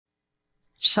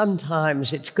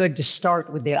Sometimes it's good to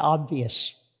start with the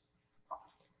obvious.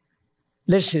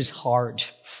 This is hard.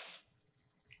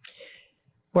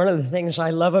 One of the things I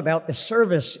love about the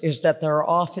service is that there are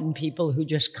often people who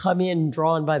just come in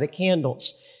drawn by the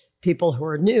candles, people who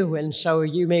are new, and so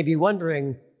you may be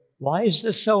wondering, why is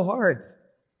this so hard?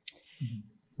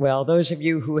 Well, those of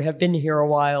you who have been here a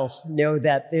while know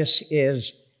that this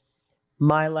is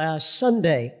my last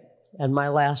Sunday and my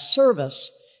last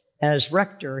service as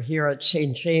rector here at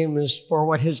St. James for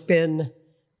what has been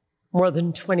more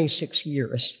than 26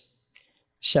 years.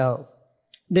 So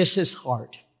this is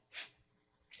hard.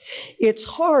 It's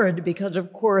hard because,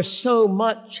 of course, so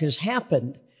much has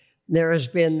happened. There has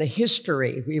been the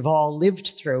history we've all lived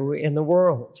through in the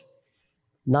world.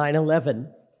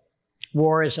 9/11,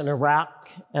 wars in Iraq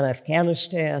and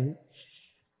Afghanistan,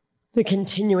 the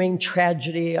continuing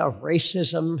tragedy of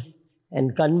racism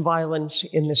and gun violence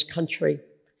in this country,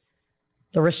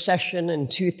 the recession in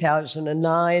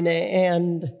 2009,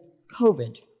 and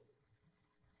COVID.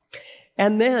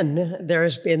 And then there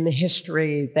has been the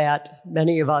history that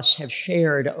many of us have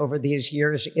shared over these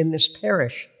years in this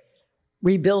parish,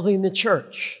 rebuilding the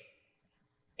church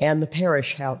and the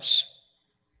parish house,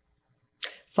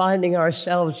 finding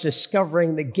ourselves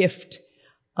discovering the gift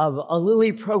of a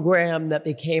Lily program that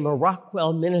became a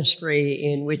Rockwell ministry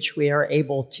in which we are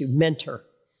able to mentor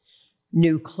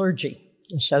new clergy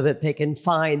so that they can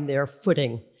find their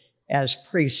footing as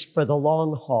priests for the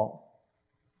long haul.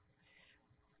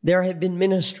 There have been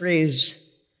ministries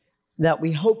that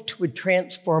we hoped would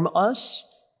transform us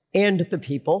and the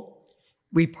people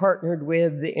we partnered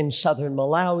with in southern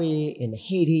Malawi, in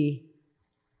Haiti,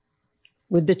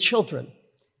 with the children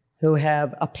who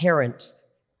have a parent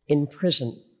in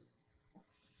prison.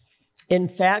 In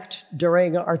fact,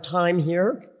 during our time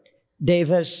here,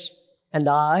 Davis and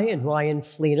I and Ryan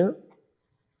Fleener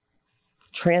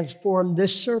transformed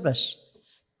this service.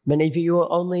 Many of you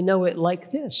only know it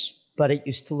like this, but it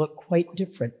used to look quite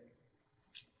different.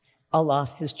 A lot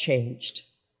has changed.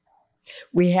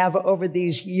 We have, over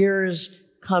these years,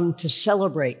 come to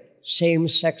celebrate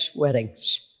same-sex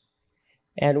weddings.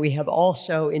 And we have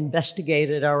also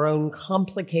investigated our own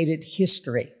complicated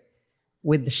history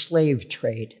with the slave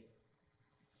trade.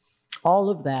 All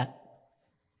of that,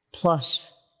 plus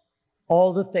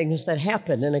all the things that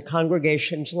happen in a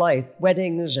congregation's life,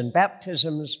 weddings and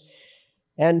baptisms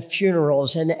and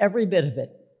funerals, and every bit of it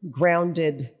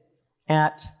grounded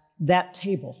at that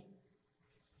table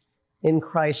in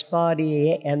Christ's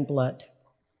body and blood.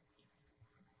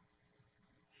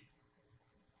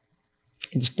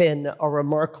 It's been a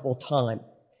remarkable time,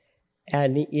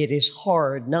 and it is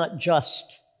hard not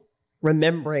just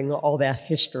remembering all that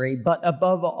history, but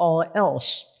above all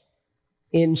else,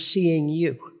 in seeing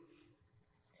you.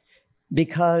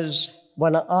 Because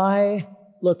when I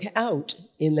look out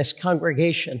in this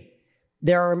congregation,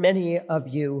 there are many of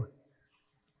you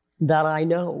that I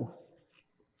know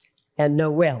and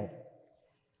know well.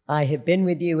 I have been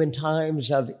with you in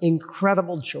times of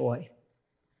incredible joy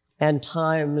and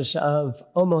times of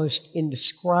almost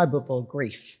indescribable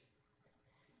grief,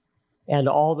 and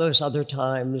all those other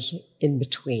times in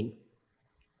between.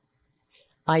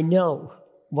 I know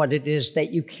what it is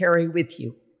that you carry with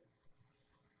you,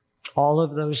 all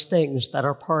of those things that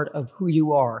are part of who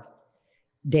you are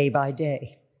day by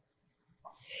day.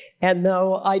 And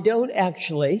though I don't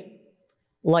actually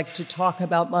like to talk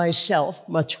about myself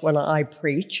much when I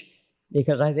preach,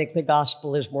 because I think the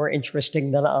gospel is more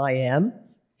interesting than I am,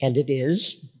 and it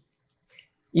is,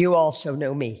 you also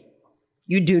know me.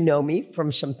 You do know me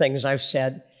from some things I've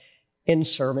said in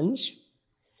sermons.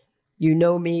 You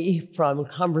know me from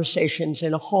conversations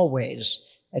in hallways,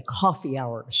 at coffee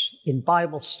hours, in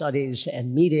Bible studies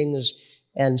and meetings,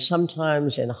 and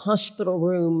sometimes in hospital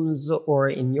rooms or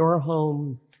in your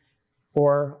home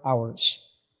or ours.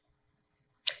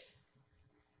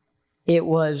 It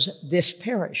was this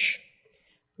parish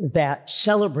that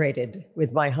celebrated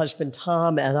with my husband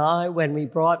Tom and I when we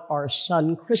brought our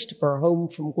son Christopher home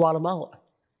from Guatemala.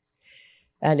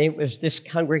 And it was this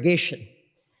congregation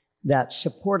that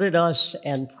supported us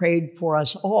and prayed for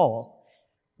us all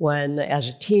when, as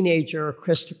a teenager,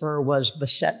 Christopher was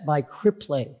beset by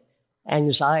crippling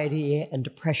anxiety and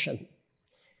depression.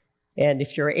 And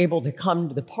if you're able to come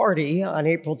to the party on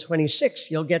April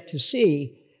 26th, you'll get to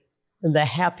see the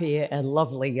happy and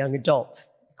lovely young adult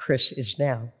Chris is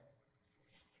now.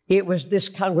 It was this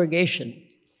congregation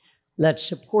that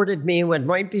supported me when,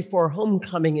 right before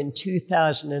homecoming in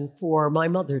 2004, my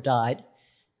mother died,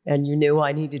 and you knew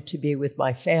I needed to be with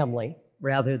my family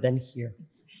rather than here.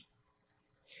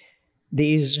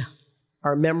 These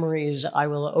are memories I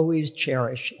will always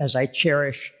cherish, as I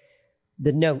cherish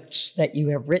the notes that you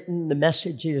have written, the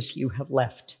messages you have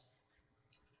left,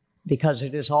 because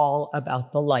it is all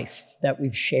about the life that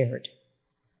we've shared.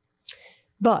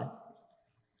 But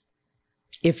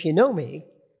if you know me,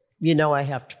 you know I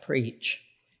have to preach,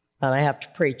 and I have to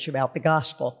preach about the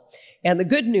gospel. And the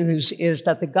good news is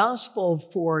that the gospel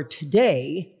for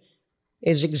today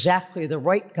is exactly the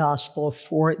right gospel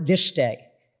for this day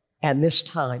and this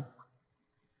time.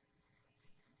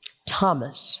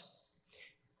 Thomas,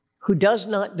 who does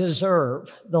not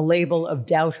deserve the label of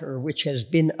doubter which has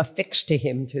been affixed to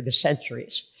him through the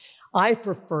centuries. I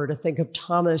prefer to think of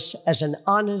Thomas as an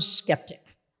honest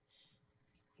skeptic.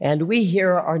 And we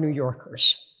here are New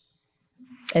Yorkers.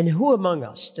 And who among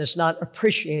us does not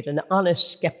appreciate an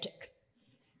honest skeptic?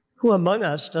 Who among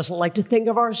us doesn't like to think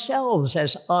of ourselves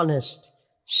as honest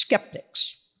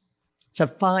skeptics? It's a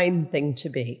fine thing to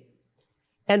be.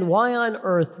 And why on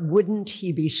earth wouldn't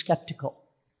he be skeptical?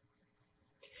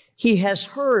 He has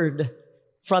heard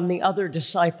from the other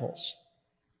disciples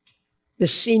the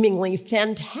seemingly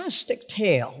fantastic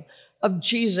tale of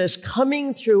Jesus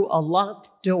coming through a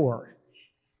locked door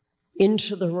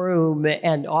into the room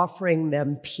and offering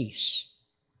them peace.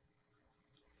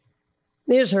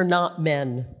 These are not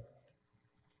men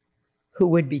who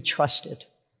would be trusted,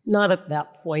 not at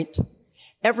that point.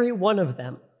 Every one of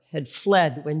them had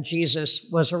fled when Jesus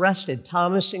was arrested,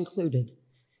 Thomas included,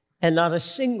 and not a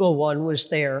single one was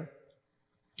there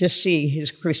to see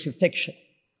his crucifixion.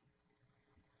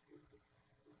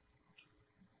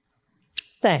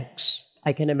 Thanks,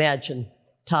 I can imagine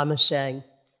Thomas saying,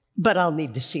 but I'll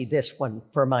need to see this one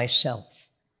for myself.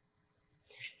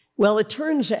 Well, it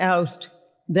turns out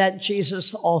that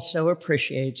Jesus also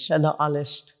appreciates an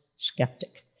honest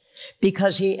skeptic,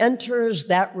 because he enters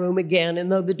that room again,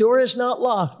 and though the door is not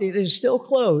locked, it is still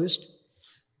closed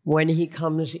when he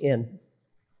comes in.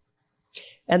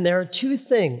 And there are two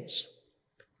things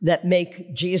that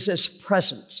make Jesus'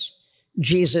 presence,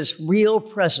 Jesus' real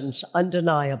presence,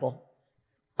 undeniable.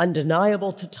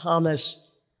 Undeniable to Thomas,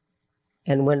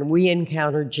 and when we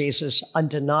encounter Jesus,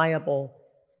 undeniable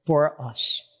for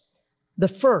us. The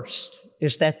first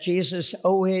is that Jesus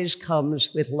always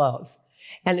comes with love,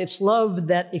 and it's love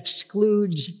that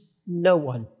excludes no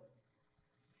one.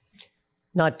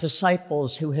 Not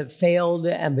disciples who have failed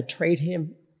and betrayed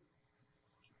him,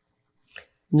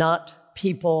 not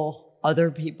people other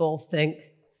people think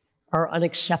are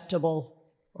unacceptable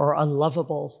or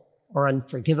unlovable or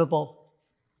unforgivable.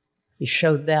 He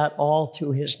showed that all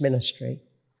through his ministry.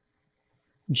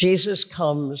 Jesus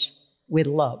comes with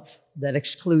love that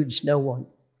excludes no one.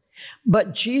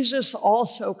 But Jesus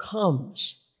also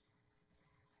comes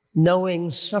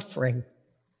knowing suffering,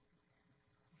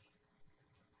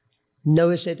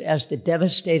 knows it as the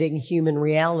devastating human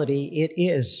reality it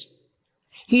is.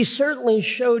 He certainly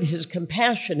showed his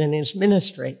compassion in his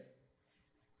ministry,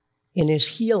 in his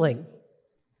healing,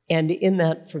 and in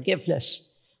that forgiveness,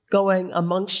 going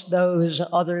amongst those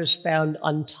others found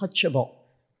untouchable,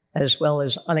 as well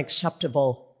as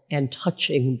unacceptable, and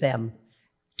touching them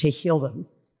to heal them.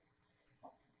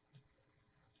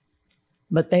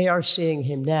 But they are seeing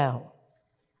him now,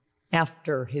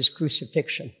 after his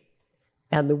crucifixion,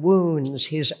 and the wounds,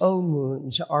 his own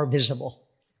wounds, are visible.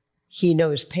 He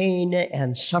knows pain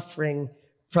and suffering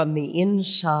from the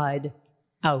inside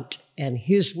out, and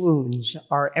his wounds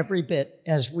are every bit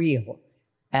as real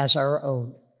as our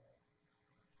own.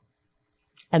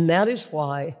 And that is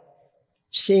why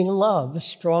seeing love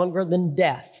stronger than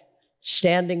death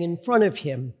standing in front of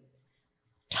him,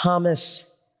 Thomas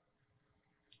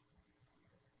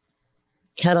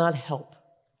cannot help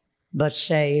but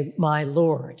say, "My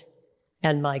Lord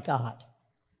and my God."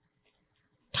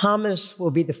 Thomas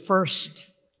will be the first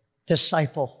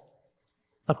disciple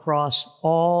across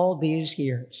all these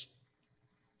years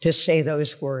to say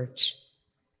those words,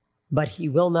 but he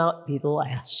will not be the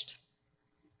last.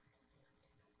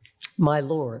 My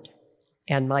Lord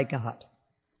and my God.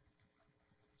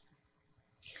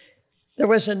 There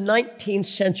was a 19th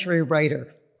century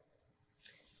writer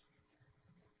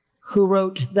who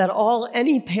wrote that all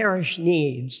any parish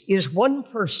needs is one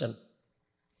person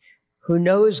who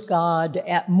knows God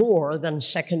at more than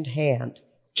secondhand.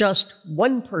 Just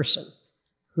one person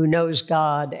who knows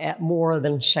God at more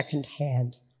than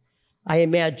secondhand. I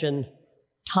imagine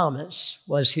Thomas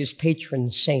was his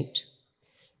patron saint,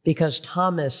 because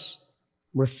Thomas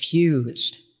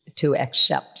refused to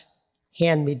accept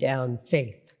hand-me-down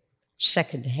faith,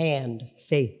 secondhand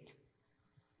faith.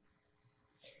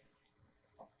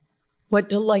 What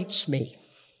delights me,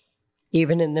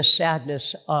 even in the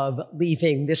sadness of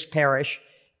leaving this parish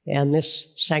and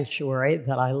this sanctuary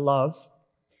that I love,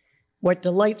 What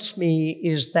delights me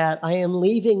is that I am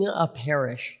leaving a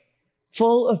parish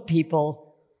full of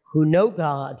people who know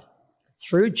God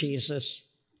through Jesus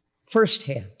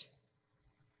firsthand.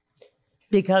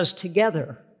 Because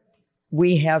together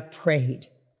we have prayed.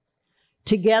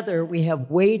 Together we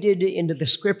have waded into the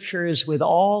scriptures with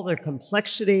all their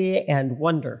complexity and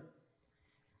wonder.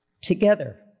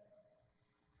 Together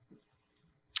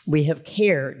we have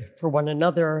cared for one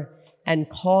another and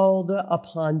called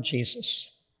upon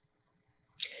Jesus.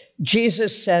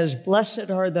 Jesus says,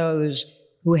 "Blessed are those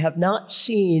who have not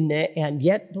seen and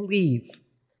yet believe."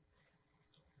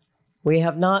 We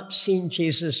have not seen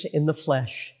Jesus in the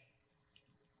flesh,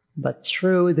 but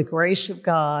through the grace of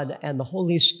God and the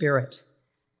Holy Spirit,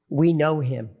 we know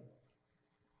him.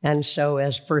 And so,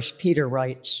 as 1 Peter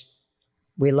writes,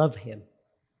 we love him.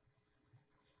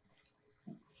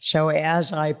 So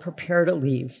as I prepare to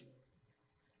leave,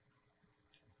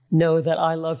 know that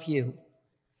I love you.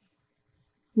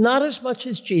 Not as much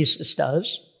as Jesus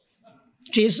does.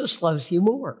 Jesus loves you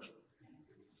more.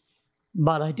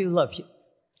 But I do love you.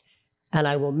 And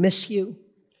I will miss you.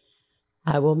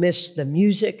 I will miss the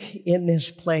music in this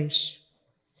place.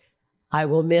 I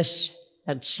will miss,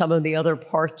 at some of the other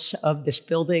parts of this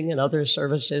building and other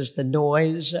services, the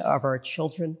noise of our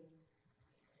children.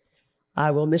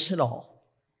 I will miss it all.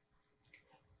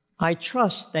 I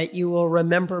trust that you will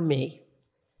remember me,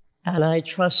 and I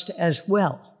trust as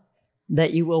well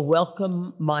that you will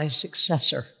welcome my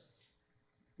successor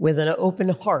with an open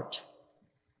heart.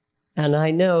 And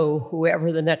I know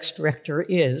whoever the next rector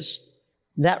is,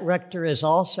 that rector is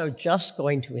also just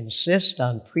going to insist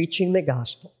on preaching the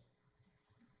gospel.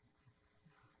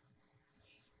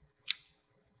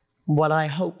 What I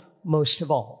hope most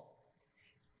of all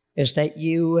is that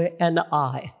you and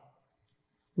I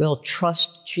will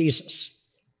trust Jesus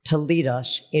to lead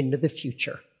us into the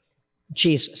future.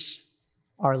 Jesus,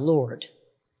 our Lord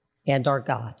and our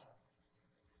God.